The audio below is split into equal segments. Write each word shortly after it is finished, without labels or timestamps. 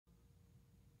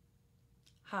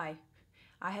Hi,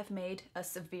 I have made a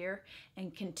severe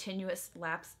and continuous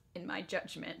lapse in my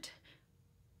judgment,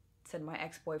 said my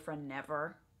ex-boyfriend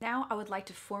Never. Now I would like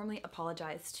to formally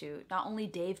apologize to not only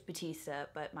Dave Bautista,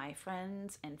 but my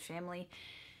friends and family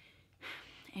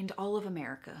and all of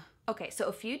America. Okay, so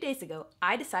a few days ago,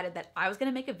 I decided that I was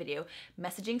gonna make a video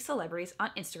messaging celebrities on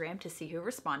Instagram to see who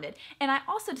responded. And I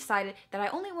also decided that I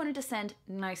only wanted to send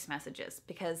nice messages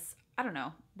because, I don't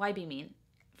know, why be mean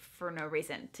for no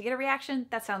reason? To get a reaction,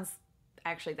 that sounds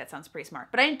pretty smart.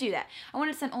 But I didn't do that. I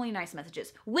wanted to send only nice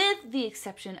messages, with the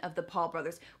exception of the Paul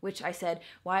brothers, which I said,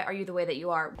 why are you the way that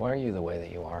you are? Why are you the way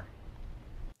that you are?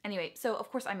 Anyway, so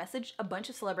of course I messaged a bunch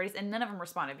of celebrities and none of them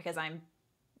responded because I'm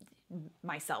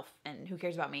myself and who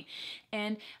cares about me?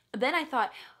 And then I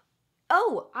thought,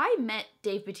 oh, I met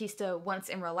Dave Bautista once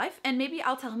in real life and maybe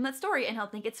I'll tell him that story and he'll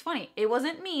think it's funny. It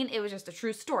wasn't mean, it was just a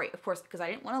true story, of course, because I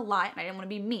didn't want to lie and I didn't want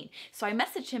to be mean. So I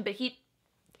messaged him, but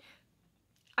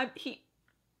I'm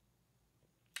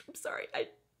sorry,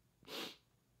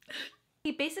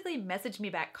 he basically messaged me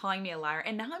back calling me a liar,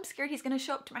 and now I'm scared he's gonna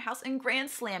show up to my house and grand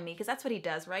slam me, because that's what he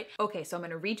does, right? Okay, so I'm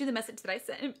gonna read you the message that I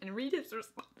sent him and read his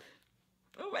response.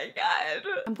 Oh my God.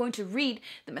 I'm going to read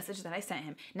the message that I sent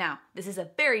him. Now, this is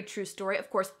a very true story. Of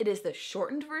course, it is the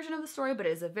shortened version of the story, but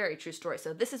it is a very true story.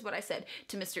 So this is what I said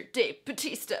to Mr. Dave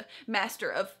Bautista, master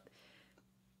of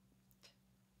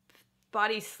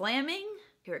body slamming.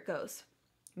 Here it goes.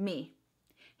 Me.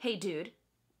 Hey dude,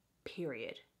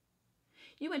 period.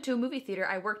 You went to a movie theater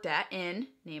I worked at in,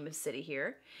 name of city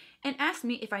here, and asked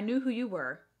me if I knew who you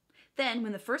were. Then,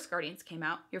 when the first Guardians came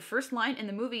out, your first line in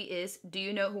the movie is, do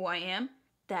you know who I am?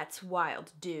 That's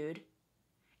wild, dude.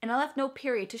 And I left no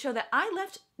period to show that I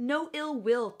left no ill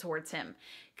will towards him,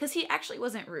 because he actually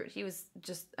wasn't rude. He was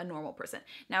just a normal person.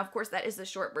 Now, of course, that is the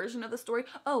short version of the story.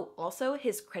 Oh, also,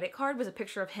 his credit card was a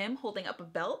picture of him holding up a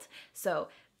belt. So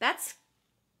that's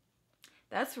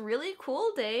really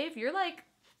cool, Dave. You're like,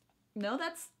 no,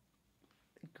 that's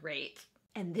great.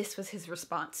 And this was his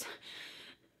response.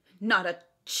 Not a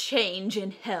change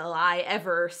in hell I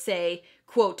ever say,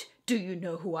 quote, do you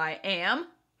know who I am?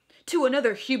 To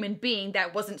another human being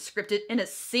that wasn't scripted in a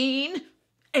scene.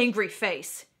 Angry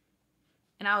face.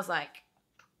 And I was like,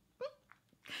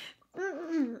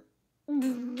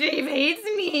 Dave hates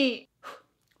me.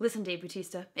 Listen, Dave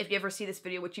Bautista, if you ever see this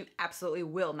video, which you absolutely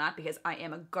will not because I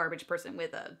am a garbage person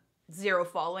with a 0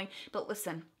 following, but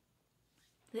listen,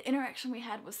 the interaction we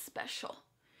had was special.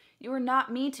 You were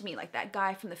not mean to me like that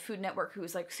guy from the Food Network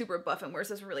who's like super buff and wears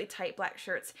those really tight black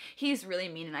shirts. He's really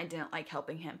mean and I didn't like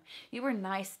helping him. You were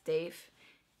nice, Dave.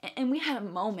 And we had a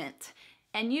moment.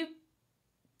 And you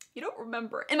don't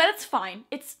remember. And that's fine.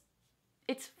 It's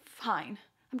fine.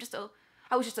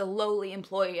 I was just a lowly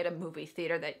employee at a movie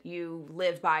theater that you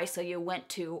live by, so you went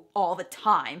to all the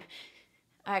time.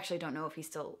 I actually don't know if he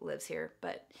still lives here,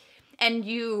 but... And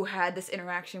you had this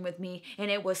interaction with me,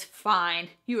 and it was fine.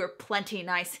 You were plenty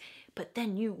nice. But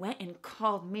then you went and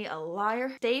called me a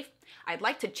liar. Dave, I'd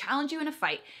like to challenge you in a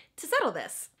fight to settle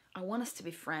this. I want us to be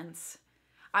friends.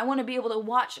 I want to be able to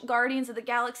watch Guardians of the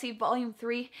Galaxy Volume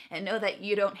 3 and know that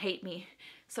you don't hate me.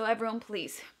 So everyone,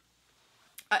 please.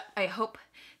 I hope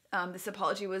this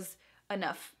apology was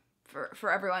enough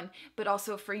for everyone, but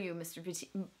also for you, Mr.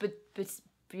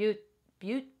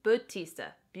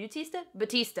 Bautista,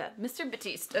 Mr.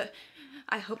 Bautista.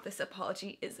 I hope this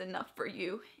apology is enough for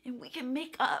you and we can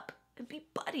make up and be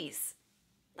buddies.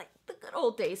 Like the good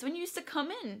old days when you used to come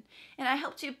in and I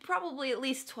helped you probably at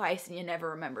least twice and you never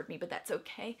remembered me, but that's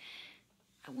okay.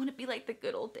 I want to be like the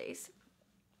good old days.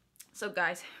 So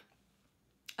guys,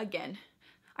 again,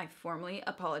 I formally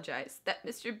apologize that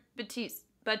Mr.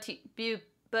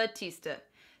 Bautista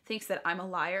thinks that I'm a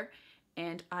liar,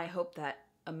 and I hope that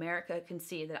America can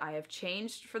see that I have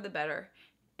changed for the better,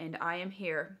 and I am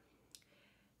here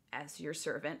as your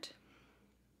servant.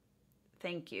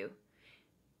 Thank you.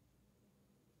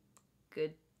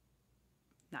 Good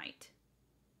night.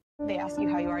 They ask you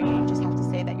how you are, you just have to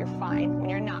say that you're fine when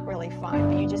you're not really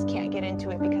fine, but you just can't get into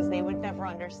it because they would never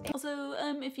understand. Also,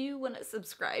 if you want to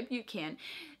subscribe, you can,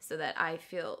 so that I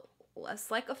feel less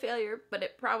like a failure, but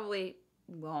it probably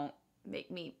won't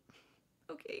make me...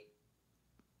 Okay.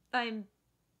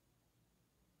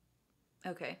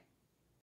 Okay.